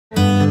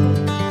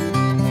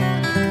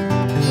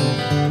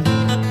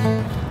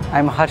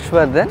I'm Harsha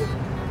Vardhan.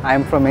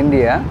 I'm from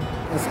India.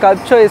 The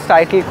sculpture is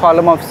titled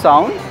Column of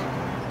Sound.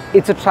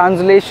 It's a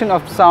translation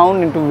of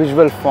sound into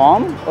visual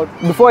form.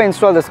 Before I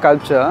installed the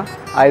sculpture,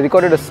 I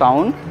recorded a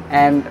sound,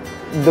 and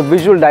the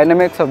visual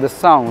dynamics of the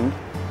sound,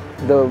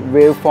 the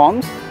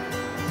waveforms,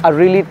 are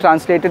really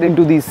translated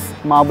into these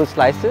marble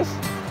slices.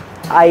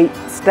 I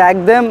stack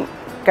them,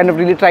 kind of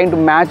really trying to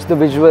match the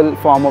visual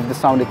form of the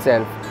sound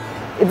itself.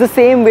 It's the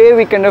same way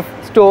we kind of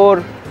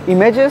store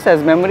images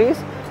as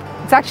memories.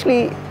 It's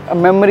actually a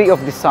memory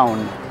of the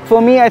sound.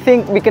 For me, I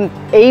think we can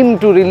aim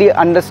to really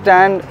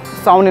understand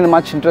sound in a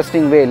much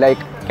interesting way. Like,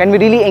 can we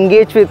really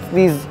engage with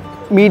these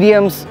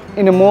mediums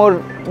in a more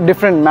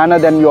different manner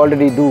than we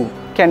already do?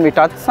 Can we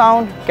touch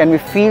sound? Can we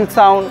feel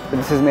sound?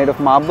 This is made of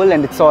marble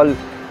and it's all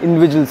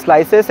individual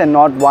slices and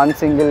not one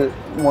single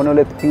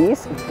monolith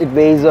piece. It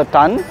weighs a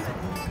ton.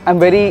 I'm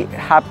very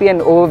happy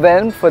and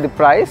overwhelmed for the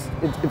price.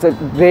 It's a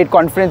great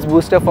confidence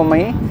booster for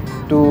me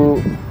to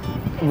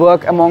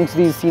work amongst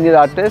these senior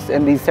artists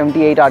and these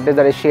 78 artists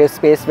that I share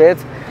space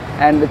with.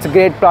 And it's a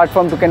great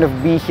platform to kind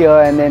of be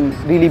here and then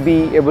really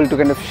be able to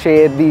kind of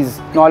share these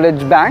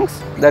knowledge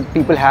banks that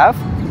people have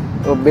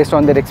based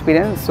on their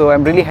experience. So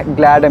I'm really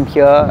glad I'm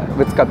here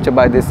with Sculpture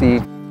by the Sea.